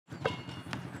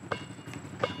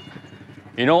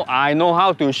You know, I know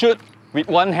how to shoot with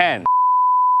one hand.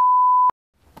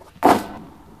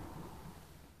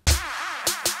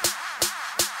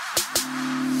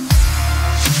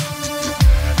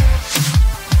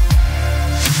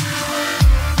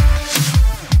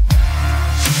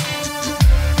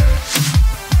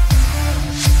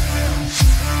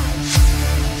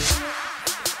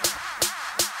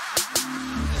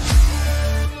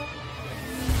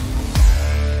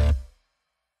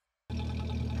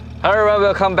 Hello everyone,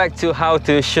 welcome back to How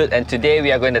to Shoot, and today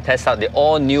we are going to test out the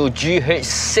all-new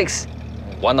GH6.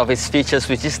 One of its features,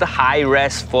 which is the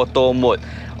high-res photo mode.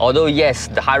 Although yes,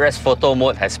 the high-res photo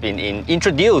mode has been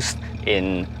introduced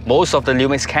in most of the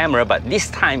Lumix camera, but this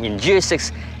time in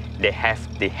GH6 they have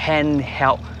the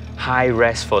handheld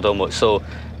high-res photo mode. So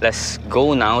let's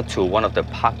go now to one of the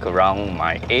park around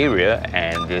my area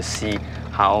and we'll see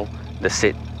how the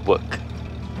set work.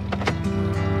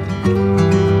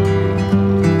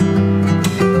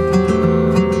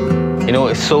 You know,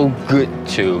 it's so good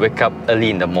to wake up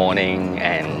early in the morning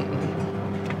and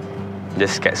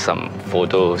just get some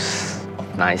photos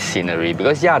of nice scenery,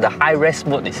 because yeah, the high-res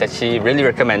mode is actually really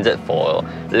recommended for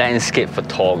landscape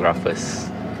photographers.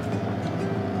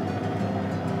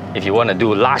 If you want to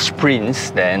do large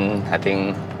prints, then I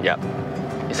think, yeah,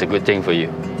 it's a good thing for you.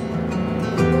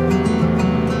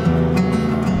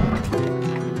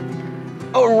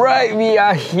 Alright, we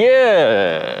are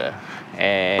here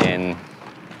and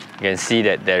you can see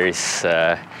that there is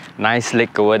a nice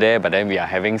lake over there, but then we are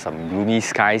having some gloomy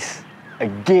skies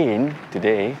again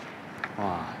today.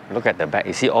 Wow, look at the back.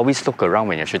 You see, always look around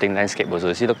when you're shooting landscape also.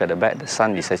 You see, look at the back, the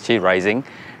sun is actually rising.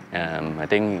 I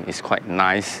think it's quite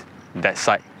nice that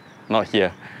side, not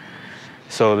here.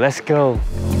 So let's go.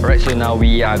 Alright, so now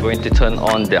we are going to turn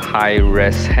on the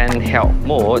high-res handheld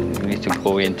mode. You need to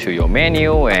go into your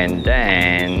menu and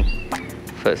then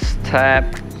first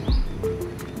tab,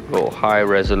 go high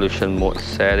resolution mode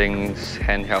settings,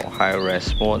 handheld high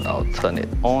res mode. I'll turn it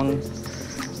on.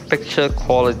 Picture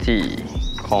quality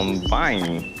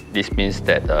combine. This means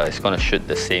that it's going to shoot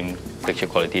the same picture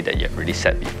quality that you have already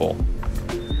set before.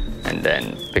 And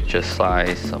then picture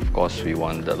size, of course we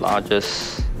want the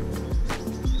largest.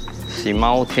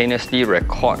 Simultaneously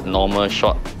record normal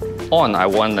shot on. I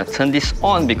want to turn this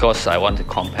on because I want to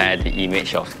compare the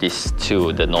image of these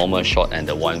two, the normal shot and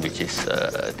the one which is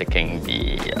taking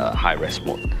the high-res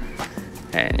mode.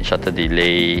 And shutter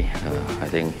delay, I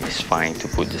think it's fine to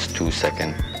put this 2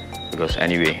 seconds because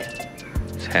anyway,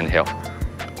 it's handheld.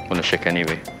 I'm gonna shake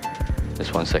anyway.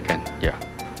 Just 1 second, yeah.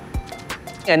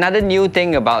 Another new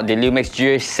thing about the Lumix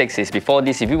GH6 is before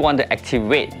this, if you want to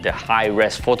activate the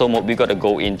high-res photo mode, we got to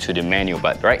go into the menu.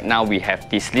 But right now we have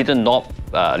this little knob,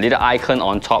 little icon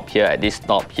on top here, at this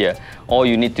knob here. All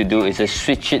you need to do is just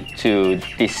switch it to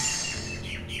this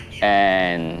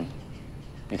and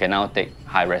you can now take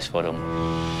high-res photo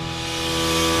mode.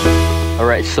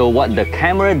 Alright, so what the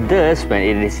camera does when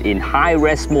it is in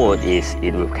high-res mode is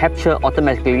it will capture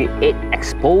automatically 8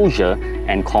 exposure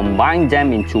and combine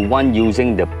them into one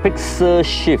using the pixel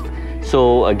shift.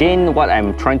 So again, what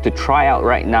I'm trying to try out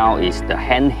right now is the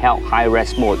handheld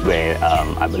high-res mode where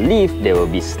I believe there will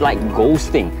be slight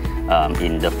ghosting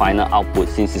in the final output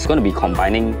since it's going to be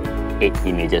combining 8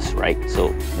 images, right?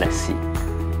 So let's see.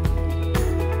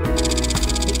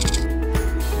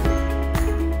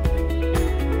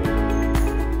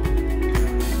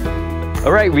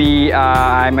 Alright,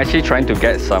 I'm actually trying to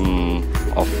get some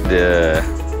of the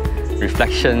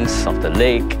reflections of the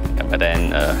lake, but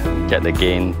then yet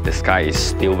again, the sky is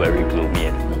still very gloomy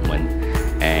at the moment.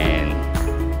 And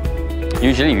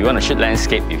usually if you want to shoot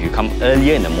landscape, if you come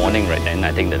earlier in the morning, right, then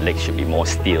I think the lake should be more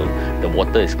still. The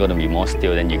water is going to be more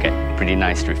still, then you get pretty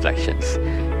nice reflections.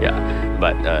 Yeah,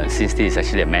 but since this is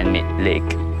actually a man-made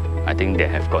lake, I think they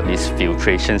have got this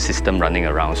filtration system running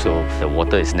around, so the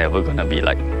water is never gonna be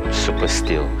like super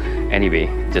still. Anyway,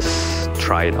 just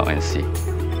try it out and see.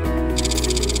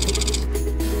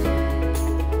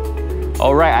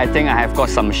 Alright, I think I have got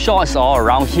some shots all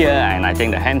around here, and I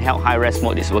think the handheld high-res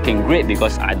mode is working great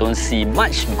because I don't see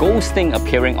much ghosting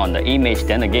appearing on the image.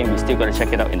 Then again, we still gotta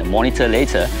check it out in the monitor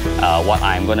later. What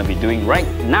I'm gonna be doing right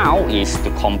now is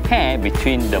to compare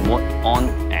between the mode on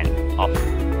and off.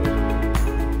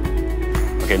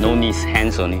 Okay, no knees,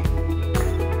 hands only.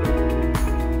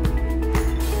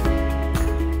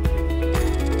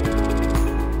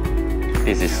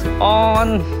 This is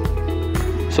on.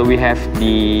 So we have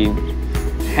the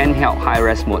handheld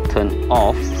high-res mode turned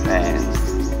off, and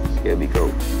here we go.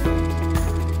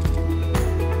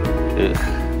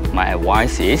 My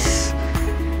advice is,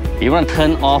 if you want to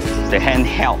turn off the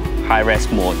handheld high-res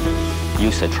mode,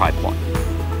 use a tripod.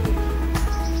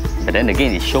 But then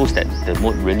again, it shows that the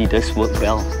mode really does work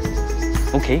well.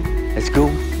 Okay, let's go.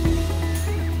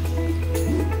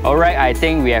 Alright, I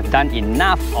think we have done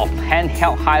enough of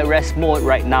handheld high-res mode.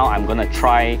 Right now, I'm gonna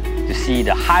try to see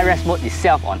the high-res mode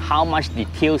itself on how much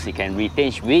details it can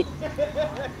retain with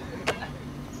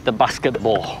the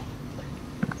basketball.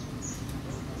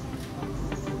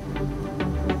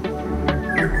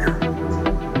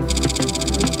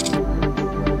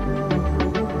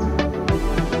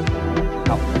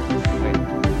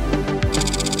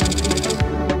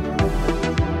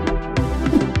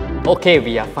 Okay,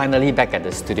 we are finally back at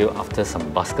the studio after some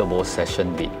basketball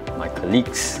session with my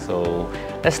colleagues. So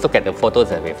let's look at the photos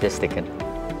that we've just taken.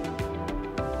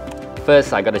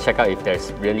 First, I gotta check out if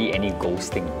there's really any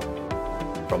ghosting.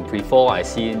 From before, I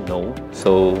see no.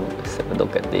 So let's have a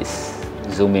look at this.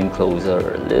 Zoom in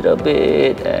closer a little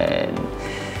bit, and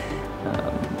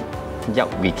yep,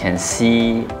 we can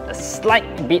see a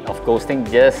slight bit of ghosting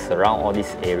just around all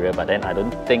this area, but then I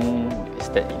don't think it's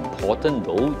that important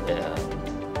though.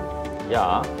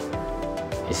 Yeah,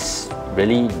 it's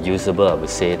really usable, I would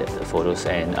say, that the photos.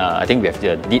 And I think we have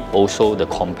did also the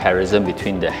comparison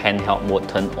between the handheld mode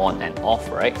turn on and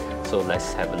off, right? So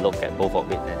let's have a look at both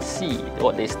of it and see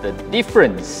what is the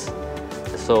difference.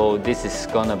 So this is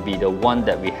gonna be the one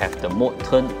that we have the mode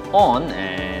turn on,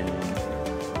 and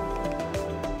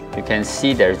you can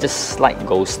see there's just slight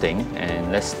ghosting.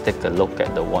 And let's take a look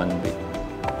at the one with,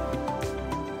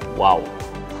 wow.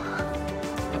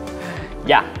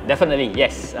 Yeah, definitely,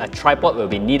 yes. A tripod will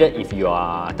be needed if you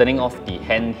are turning off the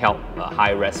handheld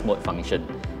high-res mode function.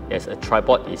 Yes, a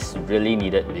tripod is really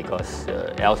needed because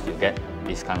else you get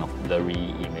this kind of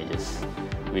blurry images,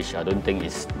 which I don't think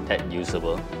is that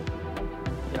usable.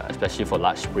 Yeah, especially for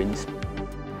large prints.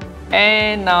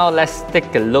 And now let's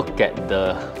take a look at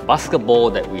the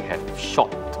basketball that we have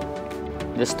shot,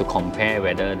 just to compare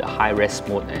whether the high-res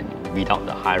mode and without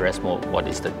the high-res mode, what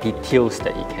is the details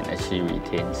that it can actually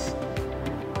retain.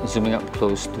 Zooming up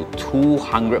close to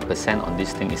 200% on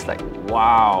this thing is like,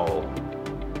 wow.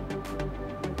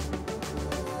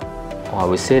 Oh, I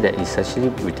would say that it's actually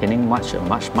retaining much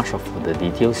of the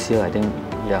details here, I think,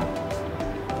 yeah.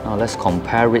 Now let's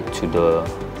compare it to the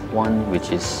one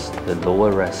which is the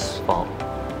lower res file.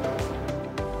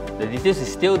 The details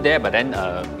is still there, but then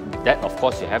that of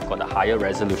course you have got a higher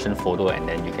resolution photo, and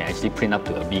then you can actually print up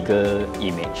to a bigger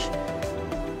image.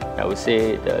 I would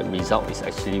say the result is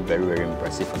actually very, very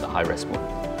impressive on the high-res mode.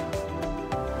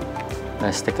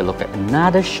 Let's take a look at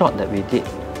another shot that we did.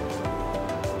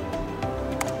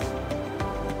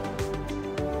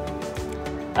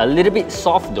 A little bit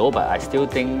soft though, but I still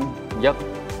think, yep,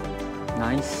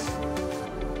 nice.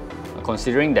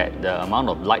 Considering that the amount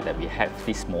of light that we had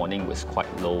this morning was quite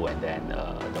low, and then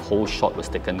the whole shot was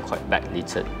taken quite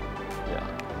backlit. Yeah.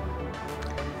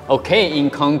 Okay, in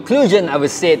conclusion, I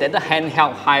would say that the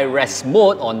handheld high-res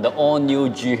mode on the all-new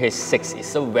GH6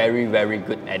 is a very, very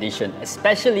good addition,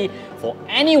 especially for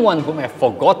anyone who have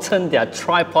forgotten their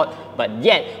tripod but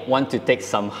yet want to take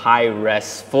some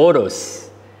high-res photos.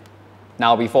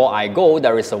 Now, before I go,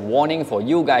 there is a warning for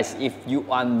you guys. If you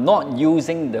are not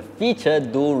using the feature,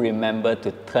 do remember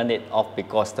to turn it off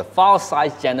because the file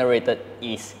size generated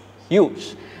is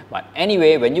huge. But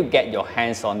anyway, when you get your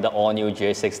hands on the all-new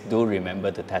GH6, do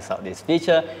remember to test out this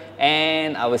feature,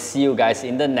 and I will see you guys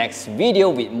in the next video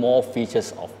with more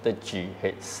features of the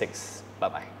GH6.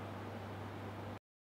 Bye-bye.